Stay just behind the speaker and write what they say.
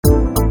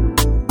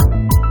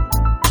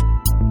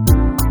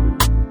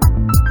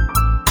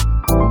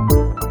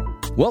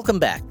Welcome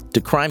back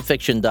to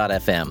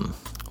crimefiction.fm,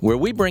 where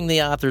we bring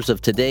the authors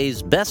of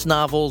today's best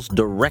novels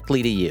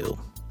directly to you.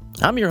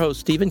 I'm your host,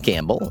 Stephen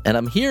Campbell, and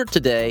I'm here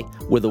today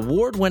with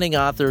award-winning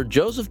author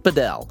Joseph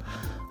Badal,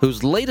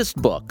 whose latest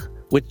book,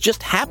 which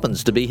just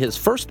happens to be his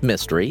first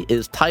mystery,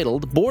 is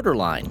titled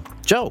Borderline.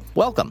 Joe,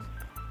 welcome.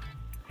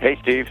 Hey,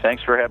 Steve.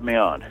 Thanks for having me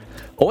on.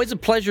 Always a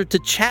pleasure to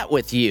chat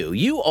with you.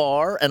 You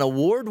are an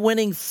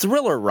award-winning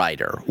thriller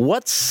writer.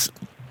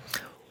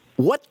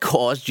 What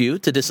caused you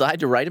to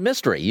decide to write a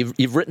mystery?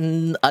 You've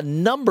written a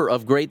number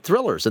of great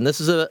thrillers, and this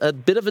is a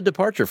bit of a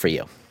departure for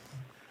you.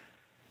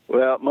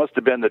 Well, it must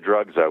have been the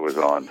drugs I was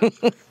on.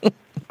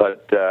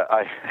 But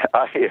I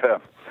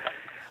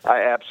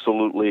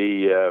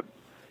absolutely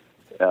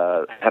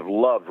have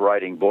loved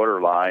writing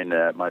Borderline,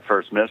 my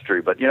first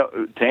mystery. But,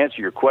 to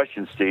answer your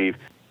question, Steve,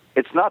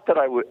 it's not that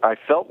I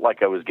felt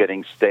like I was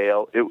getting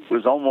stale. It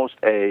was almost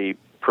a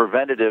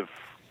preventative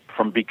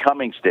from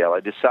becoming stale.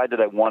 I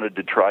decided I wanted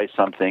to try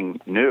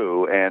something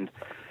new, and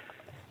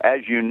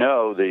as you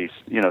know, the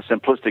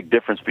simplistic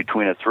difference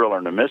between a thriller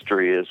and a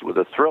mystery is with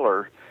a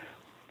thriller,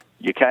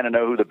 you kind of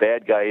know who the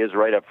bad guy is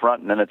right up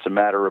front, and then it's a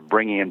matter of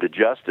bringing him to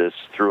justice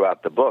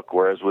throughout the book,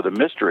 whereas with a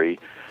mystery,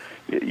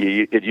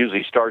 it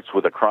usually starts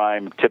with a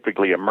crime,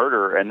 typically a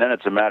murder, and then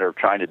it's a matter of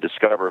trying to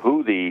discover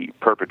who the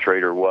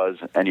perpetrator was,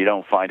 and you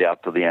don't find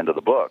out till the end of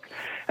the book.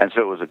 And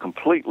so it was a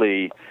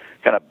completely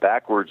kind of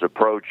backwards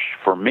approach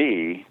for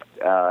me,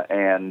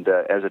 and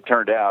as it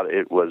turned out,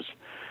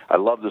 I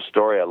love the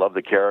story, I love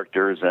the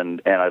characters,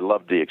 and I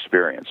love the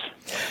experience.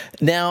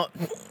 Now,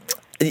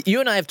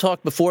 you and I have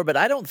talked before, but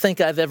I don't think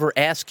I've ever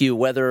asked you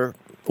whether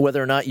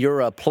or not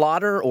you're a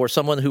plotter or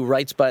someone who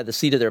writes by the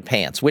seat of their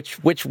pants. Which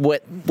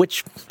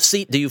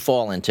seat do you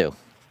fall into?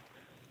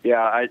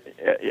 Yeah, I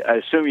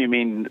assume you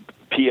mean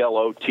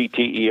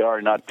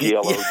P-L-O-T-T-E-R, not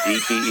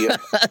P-L-O-D-T-E-R.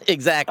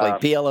 Exactly,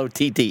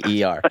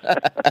 P-L-O-T-T-E-R.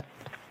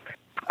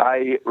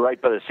 I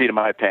write by the seat of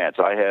my pants.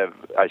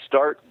 I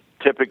start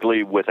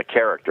typically with a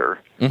character,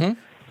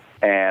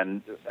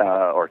 and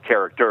or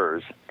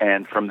characters,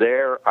 and from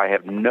there I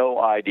have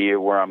no idea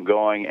where I'm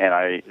going, and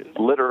I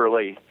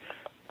literally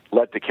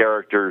let the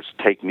characters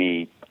take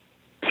me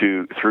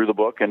through the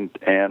book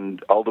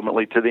and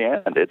ultimately to the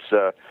end. It's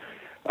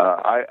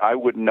I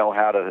wouldn't know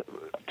how to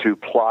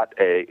plot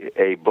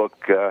a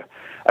book.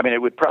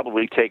 It would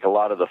probably take a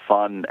lot of the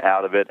fun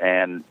out of it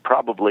and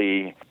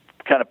probably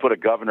kind of put a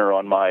governor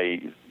on my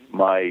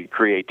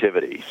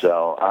creativity.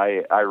 So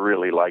I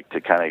really like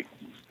to kind of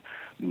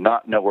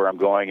not know where I'm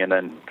going and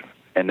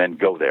then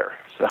go there.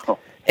 So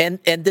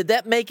and did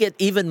that make it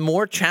even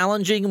more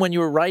challenging when you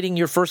were writing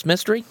your first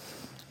mystery?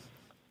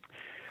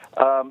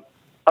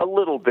 A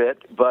little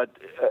bit, but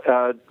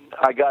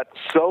I got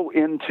so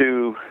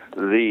into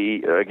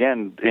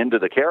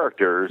the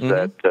characters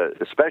that,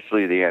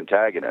 especially the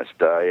antagonist.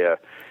 I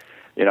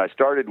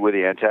started with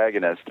the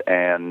antagonist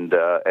and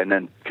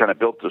then kind of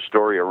built the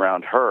story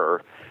around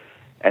her.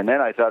 And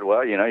then I thought,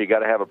 well, you got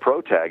to have a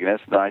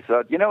protagonist. And I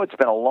thought, it's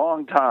been a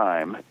long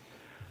time,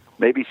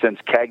 maybe since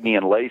Cagney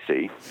and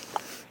Lacey,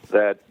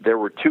 that there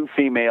were two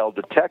female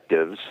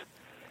detectives.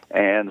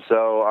 And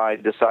so I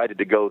decided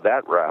to go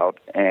that route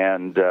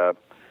and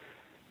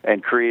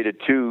created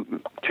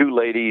two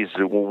ladies,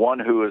 one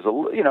who is a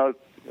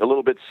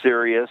little bit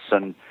serious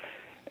and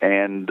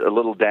a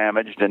little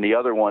damaged, and the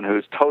other one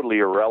who's totally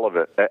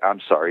irreverent.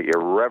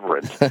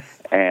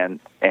 and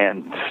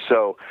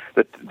so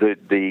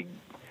the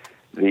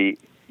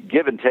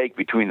give and take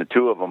between the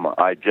two of them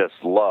I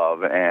just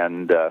love,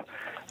 and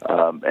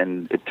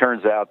it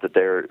turns out that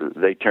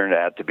they turned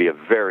out to be a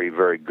very,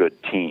 very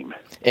good team.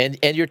 And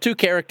your two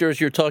characters,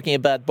 you're talking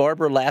about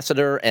Barbara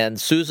Lassiter and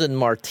Susan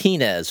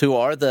Martinez, who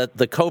are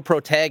the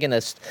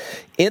co-protagonists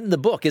in the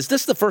book. Is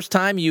this the first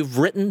time you've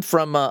written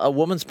from a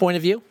woman's point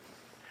of view?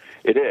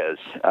 It is,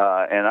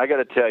 and I got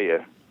to tell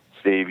you,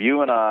 Steve,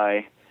 you and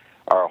I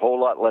are a whole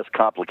lot less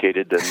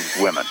complicated than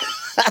women.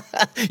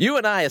 You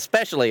and I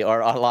especially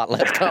are a lot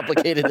less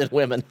complicated than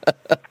women.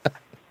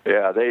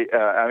 Yeah,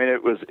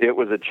 it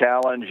was a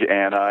challenge,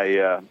 and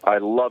I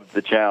loved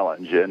the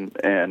challenge,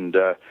 and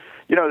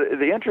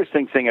the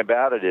interesting thing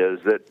about it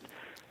is that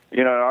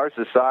in our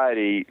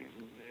society,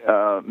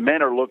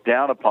 men are looked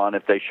down upon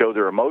if they show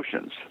their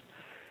emotions,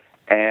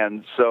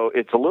 and so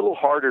it's a little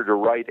harder to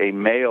write a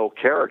male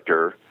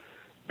character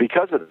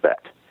because of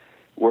that.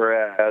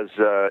 Whereas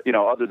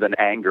other than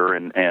anger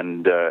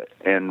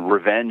and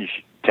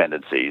revenge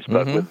tendencies,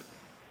 but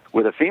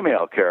with a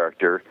female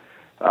character,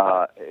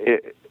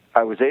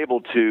 I was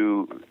able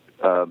to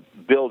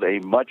build a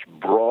much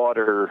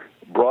broader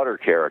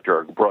character,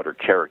 or broader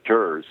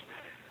characters,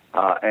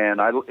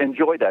 and I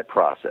enjoyed that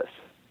process.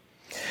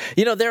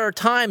 There are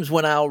times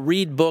when I'll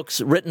read books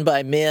written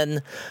by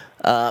men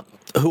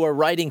who are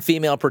writing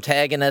female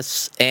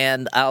protagonists,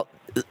 and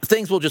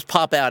things will just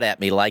pop out at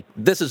me like,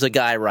 this is a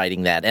guy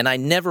writing that. And I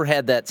never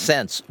had that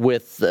sense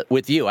with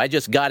you. I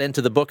just got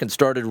into the book and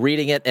started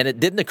reading it, and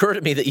it didn't occur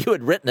to me that you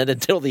had written it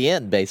until the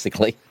end,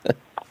 basically.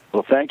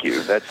 Well, thank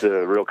you. That's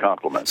a real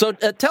compliment. So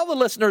tell the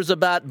listeners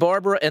about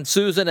Barbara and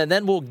Susan, and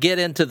then we'll get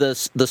into the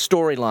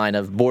storyline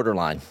of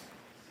Borderline.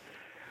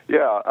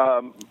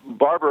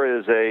 Barbara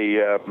is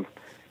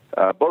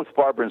both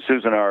Barbara and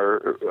Susan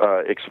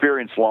are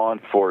experienced law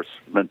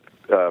enforcement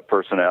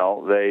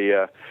personnel.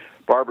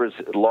 Barbara's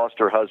lost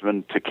her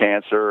husband to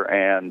cancer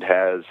and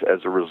has,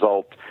 as a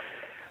result,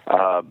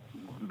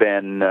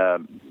 been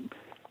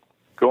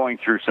going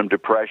through some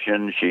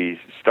depression. She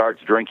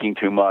starts drinking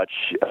too much.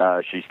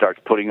 She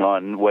starts putting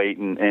on weight,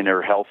 and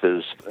her health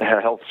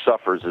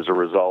suffers as a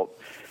result.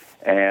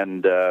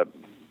 And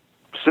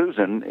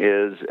Susan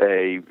is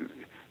a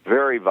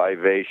very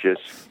vivacious,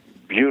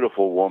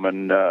 beautiful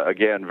woman,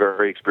 again,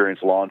 very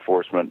experienced law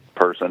enforcement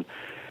person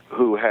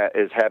who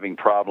is having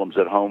problems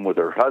at home with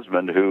her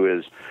husband, who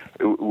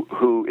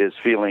is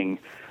feeling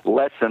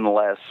less and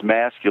less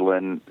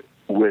masculine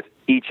with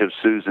each of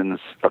Susan's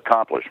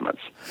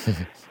accomplishments.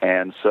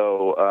 And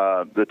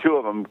so the two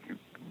of them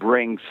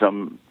bring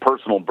some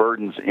personal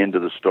burdens into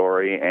the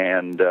story,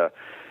 and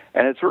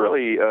it's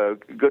really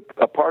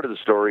a part of the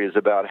story is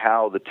about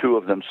how the two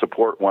of them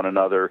support one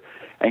another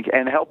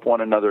and help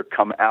one another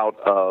come out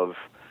of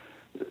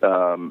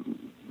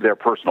their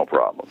personal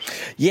problems.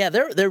 Yeah,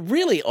 there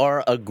really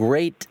are a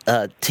great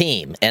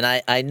team, and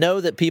I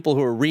know that people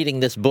who are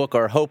reading this book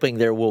are hoping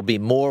there will be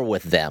more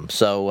with them.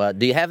 So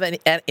do you have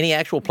any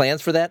actual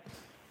plans for that?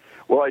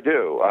 Well, I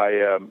do.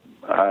 I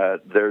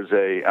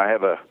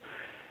have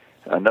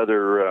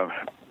another.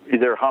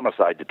 They're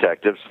homicide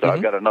detectives, so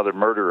I've got another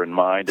murder in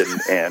mind,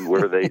 and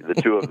where the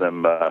two of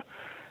them.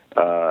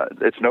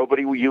 It's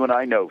nobody you and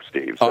I know,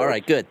 Steve. So. All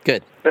right, good.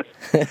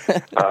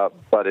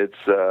 But it's.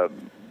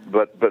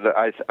 But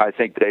I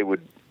think they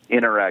would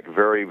interact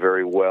very,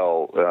 very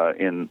well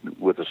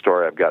with the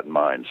story I've got in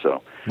mind.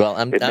 So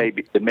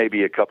it may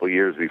be a couple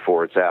years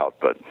before it's out,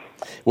 but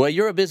well,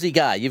 you're a busy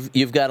guy.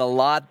 You've got a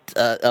lot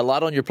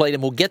on your plate,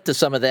 and we'll get to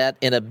some of that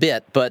in a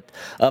bit. But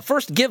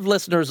first, give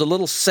listeners a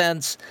little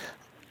sense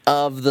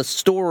of the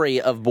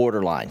story of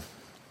Borderline.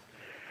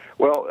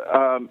 Well,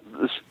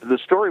 the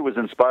story was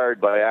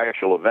inspired by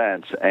actual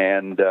events,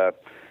 and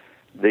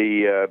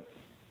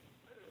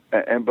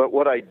but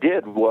what I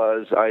did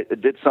was I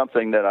did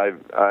something that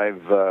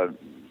I've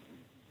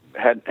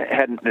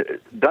hadn't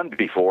done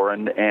before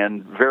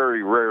and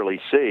very rarely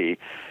see.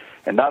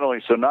 And not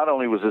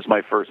only was this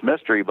my first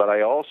mystery, but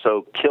I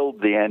also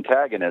killed the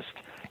antagonist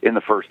in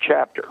the first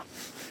chapter.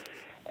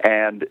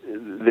 And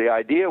the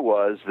idea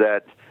was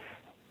that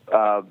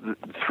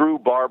through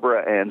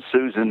Barbara and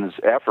Susan's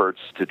efforts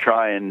to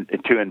try and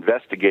to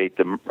investigate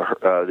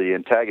the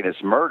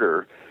antagonist's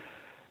murder,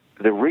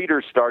 the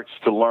reader starts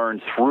to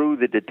learn through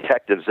the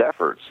detective's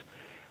efforts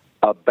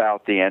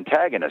about the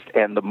antagonist.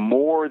 And the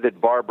more that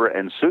Barbara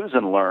and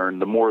Susan learn,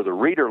 the more the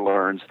reader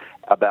learns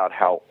about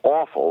how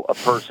awful a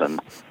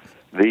person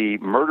the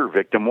murder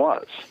victim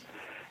was.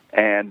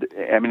 And,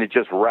 I mean, it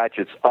just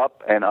ratchets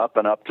up and up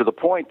and up to the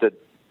point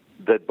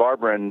that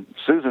Barbara and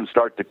Susan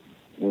start to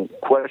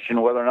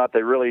question whether or not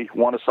they really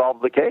want to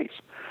solve the case.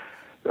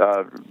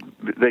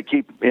 They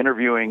keep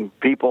interviewing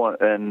people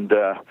and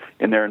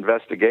in their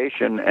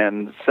investigation,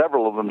 and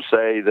several of them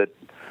say that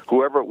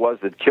whoever it was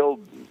that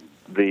killed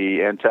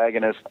the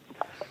antagonist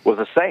was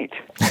a saint.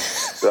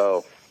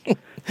 So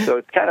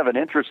it's kind of an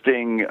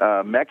interesting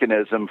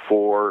mechanism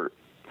for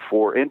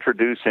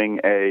introducing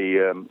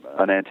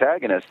an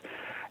antagonist,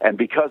 and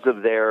because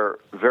of their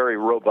very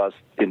robust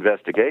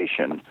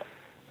investigation,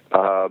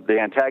 the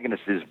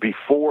antagonist is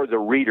before the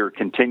reader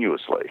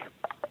continuously.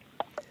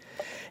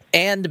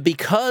 And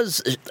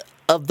because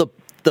of the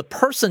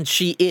person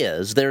she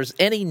is, there's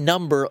any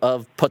number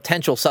of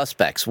potential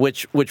suspects,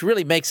 which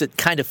really makes it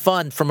kind of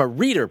fun from a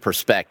reader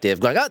perspective.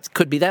 Going, it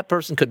could be that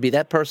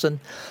person,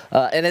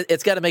 and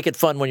it's got to make it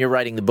fun when you're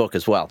writing the book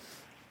as well.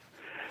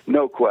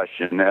 No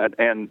question.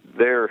 And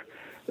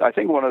I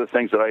think one of the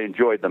things that I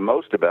enjoyed the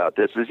most about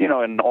this is,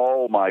 in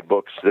all my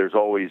books, there's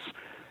always,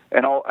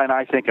 and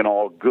I think in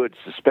all good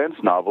suspense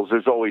novels,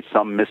 there's always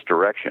some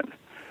misdirection.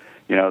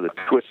 The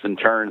twists and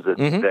turns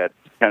that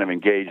kind of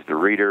engage the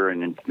reader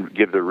and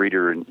give the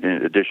reader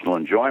additional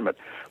enjoyment.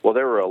 Well,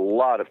 there were a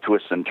lot of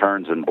twists and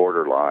turns in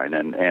Borderline,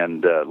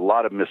 and a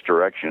lot of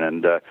misdirection.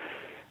 And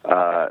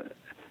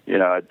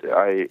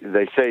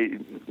they say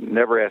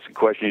never ask a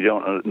question you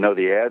don't know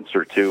the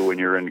answer to when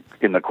you're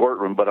in the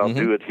courtroom, but I'll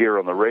do it here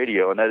on the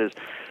radio. And that is,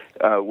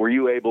 were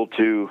you able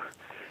to?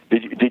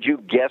 Did you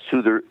guess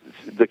who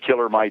the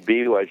killer might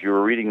be as you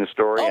were reading the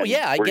story? Oh,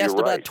 yeah, I guessed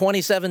about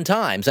 27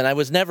 times, and I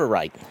was never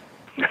right.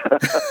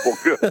 Well,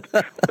 good.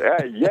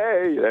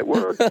 Yay, that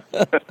worked.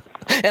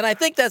 And I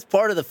think that's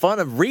part of the fun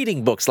of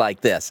reading books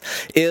like this,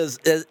 is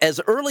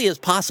as early as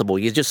possible,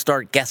 you just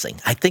start guessing.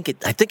 I think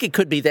it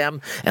could be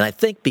them, and I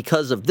think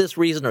because of this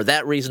reason or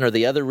that reason or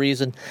the other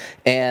reason,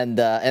 and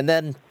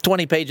then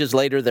 20 pages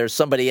later, there's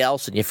somebody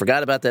else, and you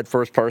forgot about that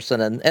first person,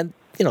 and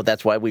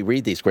that's why we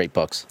read these great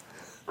books.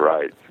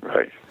 Right.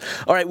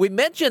 All right, we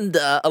mentioned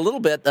a little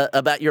bit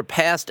about your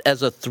past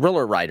as a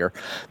thriller writer.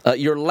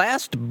 Your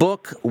last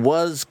book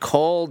was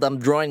called, I'm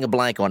drawing a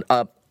blank on,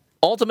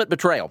 Ultimate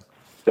Betrayal.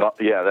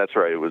 Yeah, that's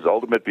right. It was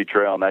Ultimate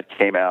Betrayal, and that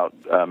came out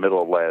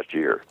middle of last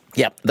year.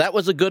 Yeah, that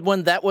was a good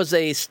one. That was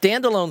a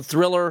standalone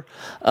thriller.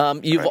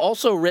 You've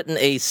also written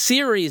a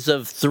series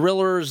of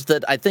thrillers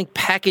that I think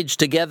packaged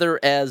together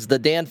as the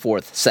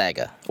Danforth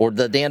saga, or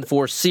the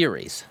Danforth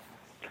series.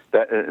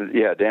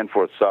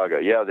 Danforth Saga.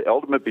 Yeah, the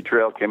Ultimate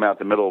Betrayal came out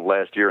the middle of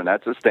last year, and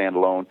that's a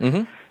standalone.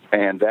 Mm-hmm.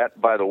 And that,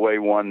 by the way,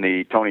 won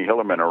the Tony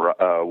Hillerman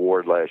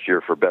Award last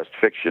year for Best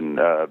Fiction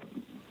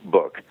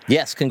book.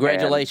 Yes,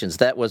 congratulations.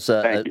 That was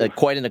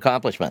quite an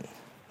accomplishment.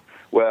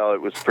 Well,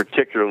 it was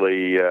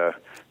particularly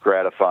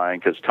gratifying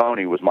because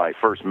Tony was my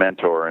first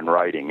mentor in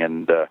writing,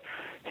 and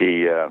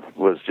he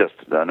was just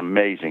an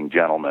amazing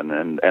gentleman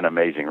and an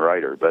amazing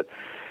writer. But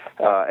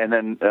and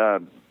then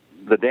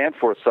the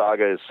Danforth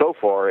Saga is so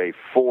far a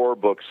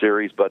 4-book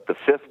series, but the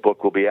 5th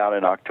book will be out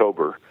in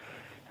October,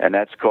 and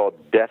that's called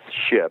Death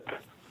Ship.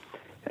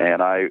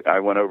 And I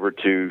went over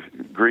to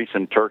Greece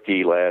and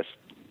Turkey last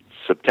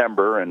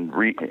September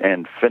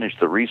and finished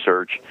the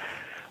research.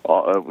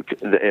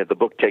 The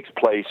book takes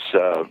place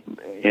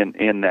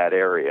in that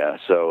area,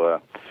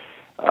 so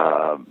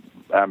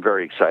I'm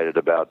very excited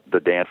about the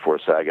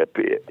Danforth saga.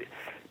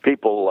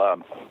 People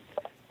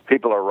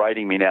are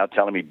writing me now,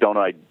 telling me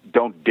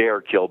don't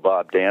dare kill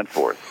Bob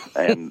Danforth.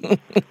 And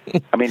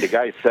I mean, the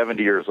guy's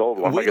 70 years old.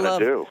 What am I going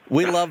to do?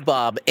 We love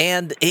Bob,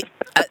 and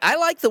I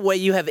like the way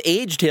you have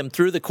aged him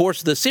through the course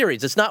of the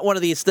series. It's not one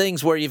of these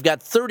things where you've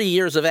got 30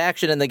 years of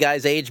action and the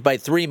guy's aged by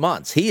 3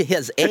 months. He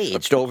has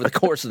aged over the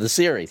course of the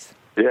series.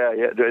 Yeah.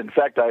 In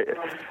fact,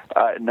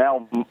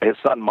 now his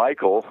son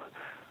Michael,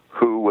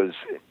 who was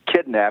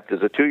kidnapped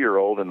as a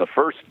 2-year-old in the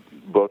first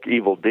book,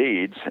 Evil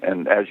Deeds,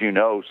 and as you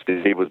know,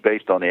 Steve, was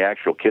based on the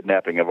actual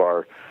kidnapping of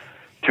our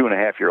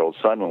 2.5-year-old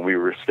son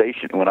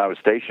when I was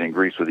stationed in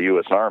Greece with the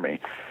U.S. Army.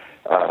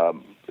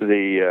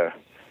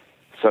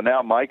 So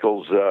now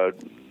Michael's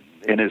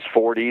in his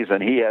 40s,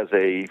 and he has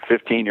a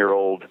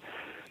 15-year-old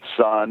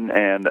son,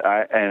 and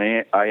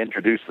I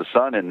introduced the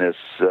son in this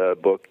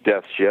book,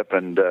 Death Ship,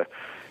 and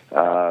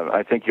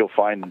I think you'll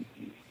find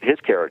his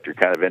character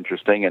kind of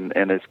interesting,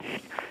 and it's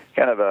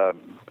kind of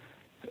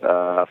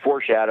a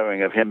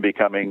foreshadowing of him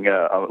becoming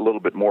a little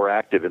bit more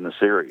active in the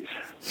series.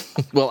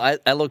 Well,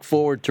 I look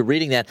forward to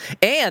reading that.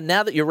 And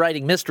now that you're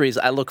writing mysteries,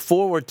 I look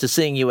forward to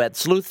seeing you at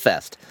Sleuth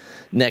Fest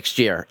next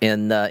year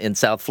in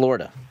South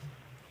Florida.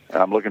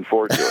 I'm looking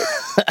forward to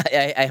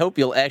it. I hope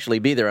you'll actually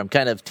be there. I'm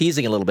kind of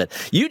teasing a little bit.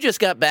 You just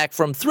got back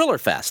from Thriller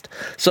Fest.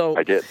 So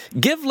I did.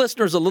 Give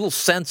listeners a little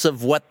sense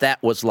of what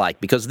that was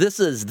like, because this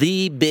is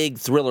the big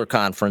thriller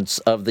conference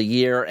of the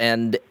year,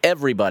 and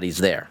everybody's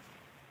there.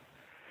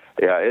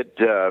 Yeah,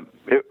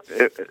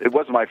 it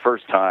was my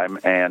first time,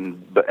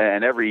 and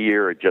every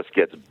year it just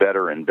gets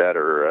better and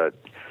better.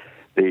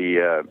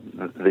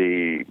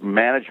 The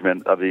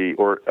management of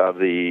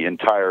the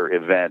entire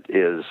event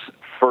is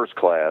first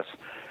class.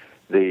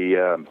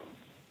 The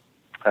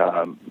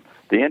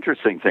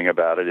interesting thing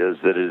about it is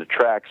that it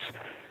attracts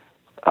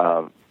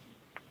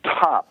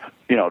top,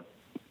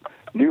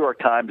 New York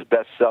Times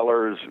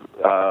bestsellers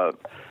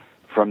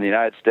from the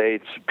United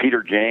States.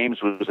 Peter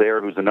James was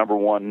there, who's the number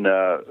one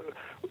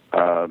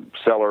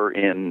seller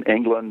in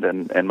England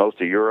and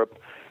most of Europe.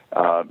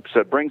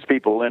 So it brings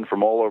people in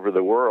from all over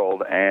the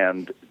world,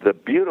 and the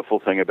beautiful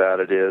thing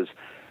about it is,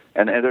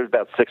 and there's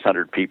about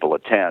 600 people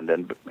attend,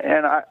 and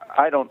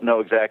I don't know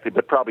exactly,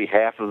 but probably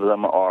half of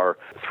them are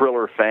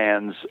thriller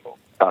fans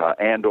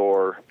and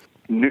or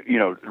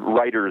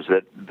writers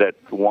that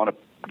want to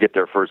get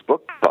their first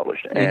book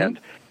published. Mm-hmm. And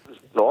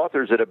the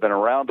authors that have been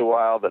around a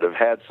while, that have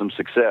had some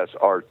success,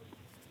 are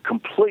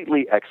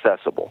completely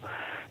accessible.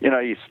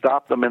 You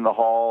stop them in the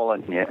hall,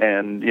 and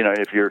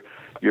if you're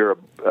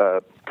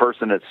a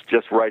person that's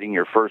just writing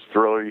your first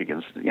thriller, you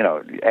can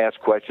ask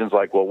questions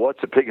like, well,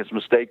 what's the biggest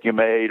mistake you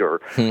made, or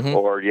mm-hmm.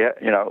 or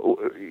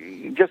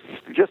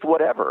just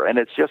whatever. And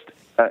it's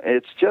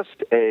just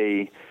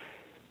a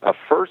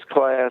first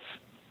class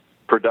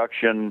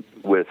production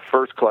with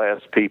first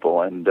class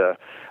people. And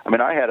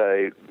I had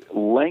a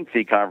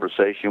lengthy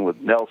conversation with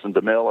Nelson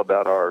DeMille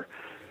about our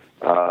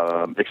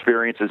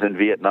experiences in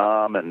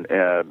Vietnam, and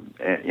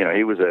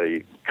he was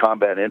a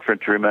combat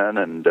infantryman,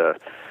 and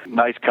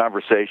nice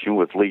conversation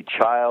with Lee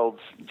Childs,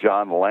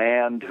 John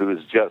Land, who is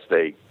just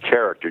a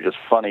character, just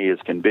funny as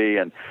can be,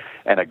 and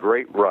a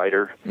great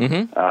writer,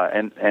 mm-hmm.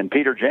 and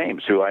Peter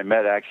James, who I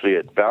met actually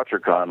at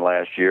VoucherCon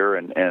last year,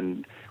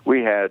 and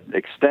we had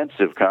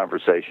extensive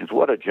conversations.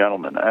 What a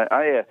gentleman!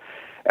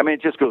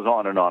 It just goes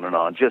on and on and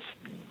on. Just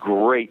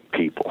great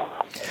people.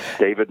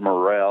 David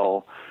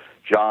Morrell,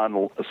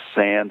 John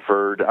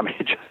Sanford.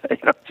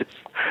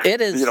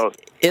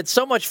 It's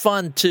so much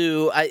fun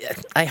to.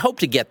 I hope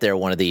to get there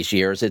one of these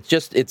years.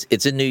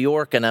 It's in New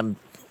York, and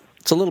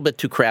It's a little bit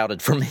too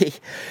crowded for me,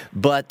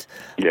 but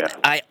Yeah.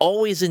 I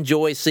always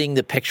enjoy seeing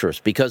the pictures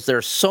because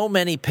there's so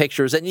many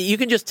pictures, and you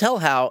can just tell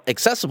how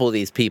accessible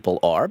these people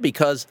are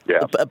because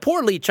a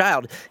poor Lee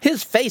Child,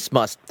 his face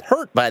must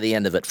hurt by the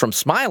end of it from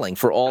smiling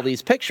for all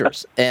these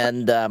pictures,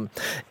 and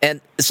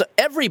so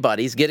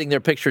everybody's getting their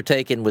picture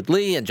taken with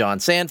Lee and John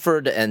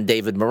Sanford and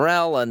David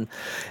Morrell, and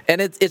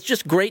it's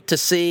just great to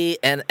see,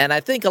 and I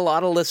think a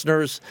lot of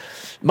listeners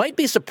might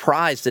be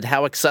surprised at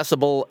how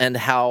accessible and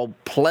how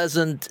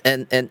pleasant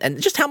and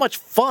just how much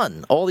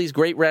fun all these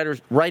great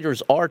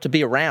writers are to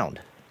be around.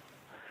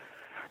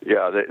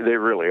 Yeah, they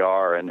really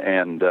are,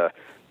 and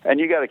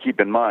you got to keep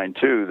in mind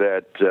too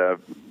that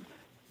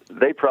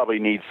they probably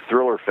need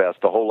Thriller Fest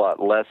a whole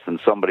lot less than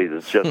somebody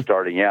that's just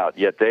starting out.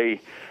 Yet I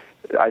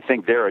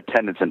think their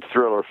attendance in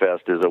Thriller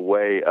Fest is a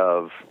way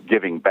of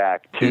giving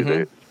back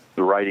to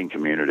the writing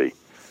community.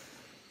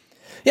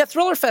 Yeah,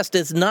 Thriller Fest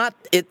is not.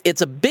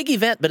 It's a big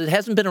event, but it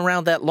hasn't been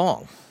around that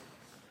long.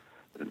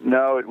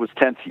 No, it was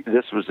 10th.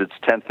 This was its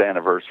 10th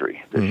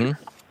anniversary this year.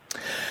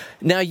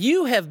 Now,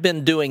 you have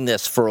been doing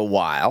this for a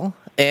while,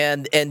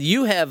 and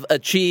you have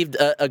achieved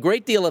a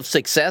great deal of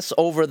success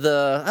over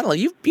the, I don't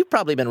know, you've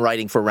probably been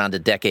writing for around a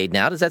decade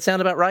now. Does that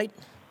sound about right?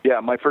 Yeah,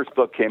 my first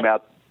book came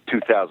out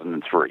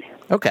 2003.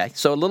 Okay,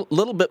 so a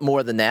little bit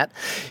more than that.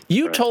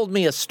 You told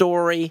me a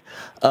story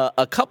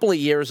a couple of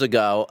years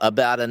ago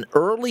about an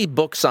early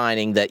book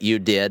signing that you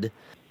did,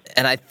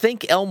 and I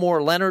think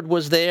Elmore Leonard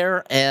was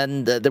there,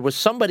 and there was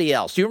somebody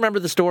else. Do you remember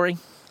the story?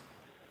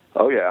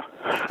 Oh, yeah.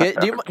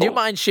 Do you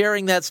mind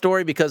sharing that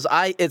story? Because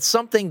it's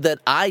something that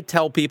I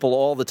tell people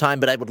all the time,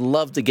 but I would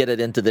love to get it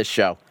into this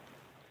show.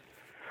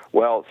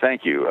 Well,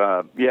 thank you.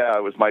 Yeah,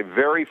 it was my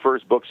very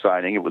first book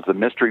signing. It was the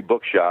Mystery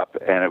Bookshop,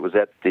 and it was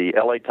at the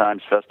LA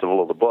Times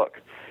Festival of the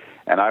Book.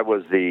 And I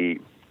was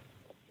they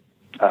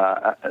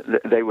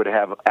would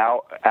have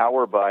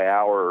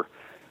hour-by-hour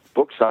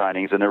book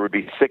signings, and there would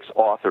be 6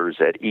 authors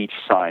at each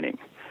signing.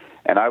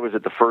 And I was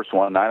at the first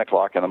one, 9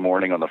 o'clock in the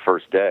morning on the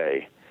first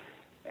day.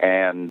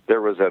 And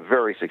there was a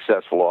very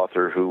successful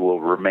author who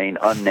will remain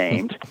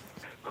unnamed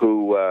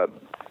who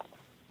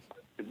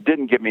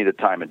didn't give me the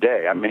time of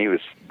day. I mean, he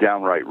was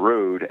downright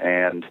rude,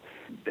 and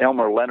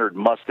Elmore Leonard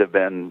must have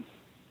been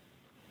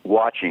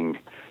watching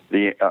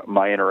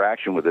my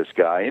interaction with this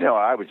guy. You know,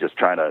 I was just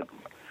trying to,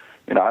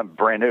 I'm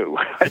brand new.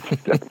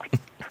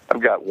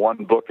 I've got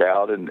one book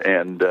out, and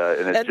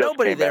it just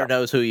nobody came there out.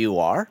 knows who you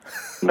are.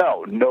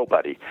 No,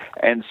 nobody.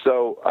 And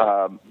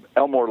so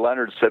Elmore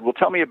Leonard said, "Well,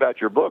 tell me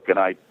about your book." And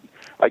I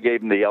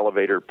gave him the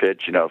elevator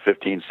pitch,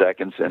 15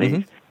 seconds,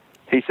 and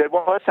he said,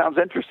 "Well, that sounds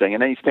interesting."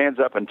 And then he stands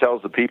up and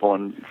tells the people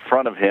in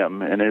front of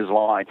him in his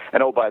line,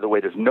 and oh, by the way,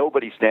 there's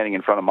nobody standing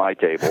in front of my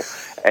table,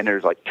 and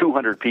there's like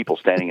 200 people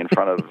standing in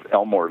front of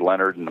Elmore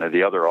Leonard and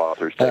the other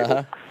authors'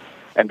 table.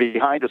 And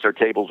behind us are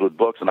tables with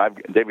books, and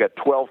they've got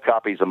 12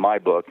 copies of my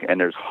book, and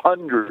there's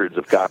hundreds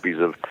of copies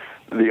of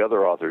the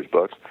other authors'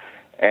 books.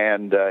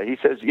 And he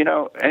says,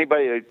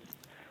 anybody that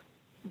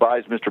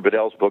buys Mr.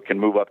 Badal's book can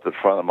move up to the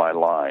front of my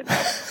line.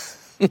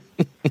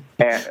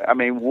 And, I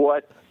mean,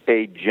 what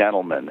a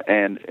gentleman.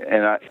 And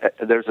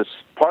there's a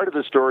part of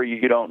the story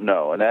you don't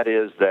know, and that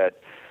is that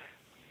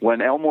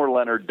when Elmore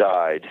Leonard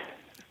died,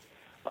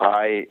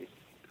 I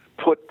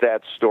put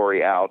that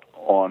story out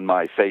on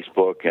my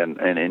Facebook and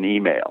in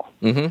email.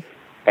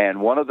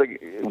 And one of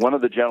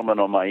the gentlemen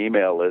on my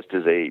email list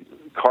is a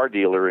car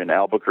dealer in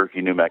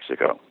Albuquerque, New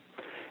Mexico.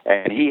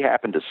 And he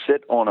happened to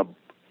sit on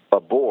a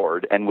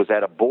board and was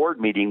at a board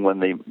meeting when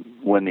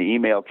the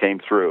email came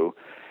through,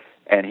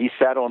 and he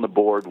sat on the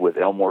board with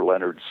Elmore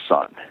Leonard's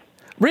son.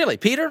 Really,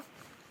 Peter?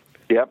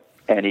 Yep.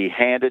 And he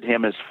handed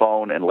him his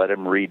phone and let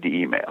him read the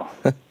email.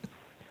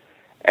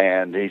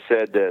 And he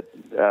said that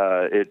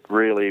it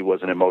really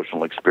was an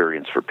emotional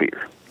experience for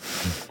Peter.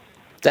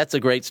 That's a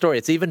great story.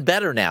 It's even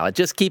better now. It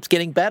just keeps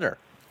getting better.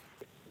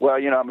 Well,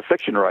 I'm a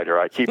fiction writer.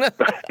 I keep.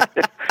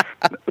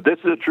 This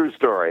is a true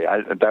story.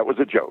 That was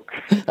a joke.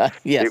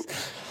 Yes.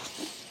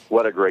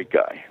 What a great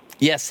guy.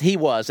 Yes, he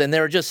was. And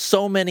there are just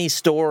so many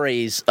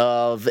stories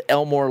of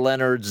Elmore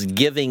Leonard's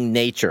giving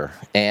nature.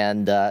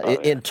 And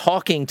in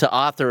talking to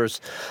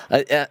authors,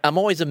 I'm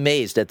always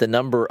amazed at the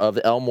number of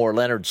Elmore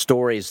Leonard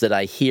stories that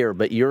I hear,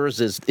 but yours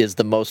is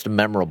the most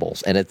memorable,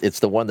 and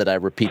it's the one that I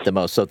repeat the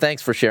most. So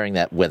thanks for sharing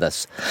that with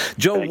us.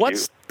 Joe,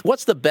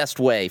 what's the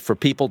best way for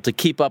people to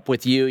keep up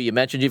with you? You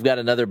mentioned you've got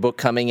another book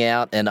coming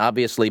out, and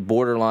obviously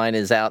Borderline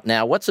is out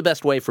now. What's the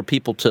best way for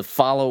people to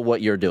follow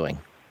what you're doing?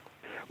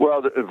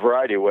 Well, a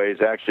variety of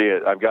ways. Actually,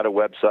 I've got a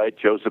website,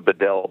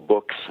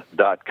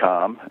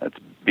 josephbadalbooks.com. That's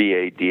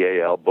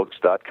Badal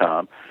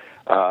books.com.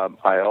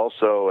 I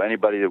also,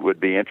 anybody that would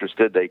be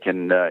interested, they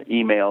can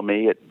email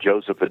me at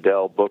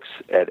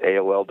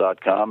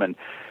josephbadalbooks@aol.com, and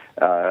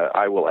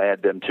I will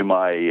add them to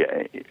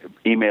my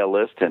email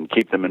list and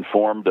keep them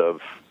informed of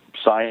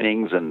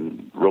signings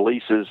and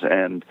releases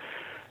and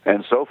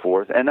so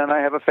forth. And then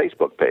I have a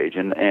Facebook page,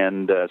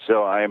 and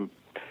so I'm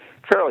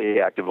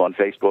fairly active on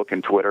Facebook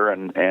and Twitter,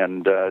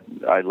 and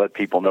I let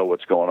people know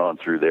what's going on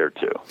through there,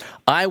 too.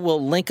 I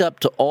will link up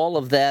to all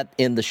of that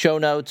in the show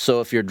notes,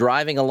 so if you're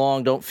driving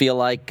along, don't feel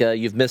like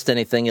you've missed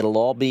anything. It'll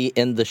all be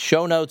in the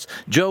show notes.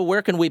 Joe,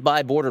 where can we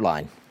buy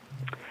Borderline?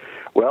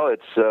 Well,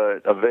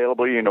 it's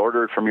available. You can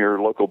order it from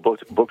your local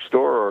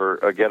bookstore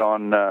or get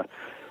on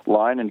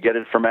line and get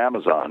it from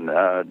Amazon.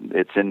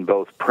 It's in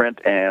both print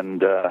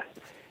and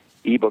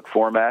ebook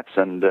formats,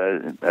 and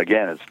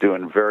again, it's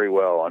doing very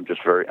well. I'm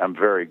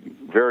very,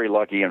 very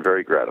lucky and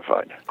very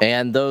gratified.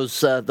 And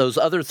those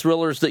other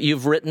thrillers that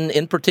you've written,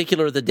 in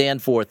particular the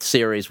Danforth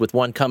series, with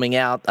one coming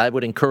out, I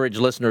would encourage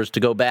listeners to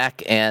go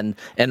back and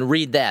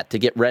read that to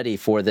get ready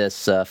for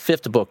this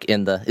fifth book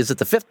is it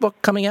the fifth book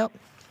coming out?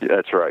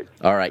 That's right.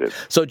 All right.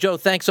 So, Joe,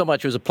 thanks so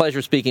much. It was a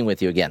pleasure speaking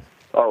with you again.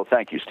 Oh,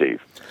 thank you,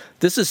 Steve.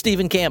 This is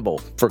Stephen Campbell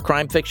for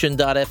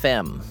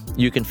crimefiction.fm.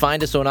 You can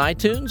find us on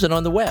iTunes and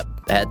on the web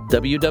at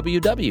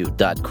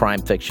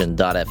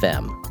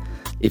www.crimefiction.fm.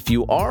 If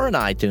you are an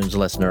iTunes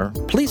listener,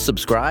 please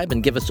subscribe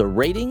and give us a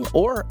rating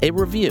or a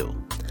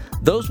review.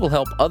 Those will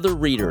help other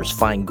readers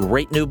find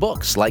great new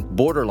books like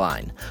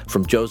Borderline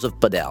from Joseph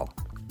Badal.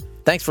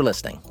 Thanks for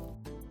listening.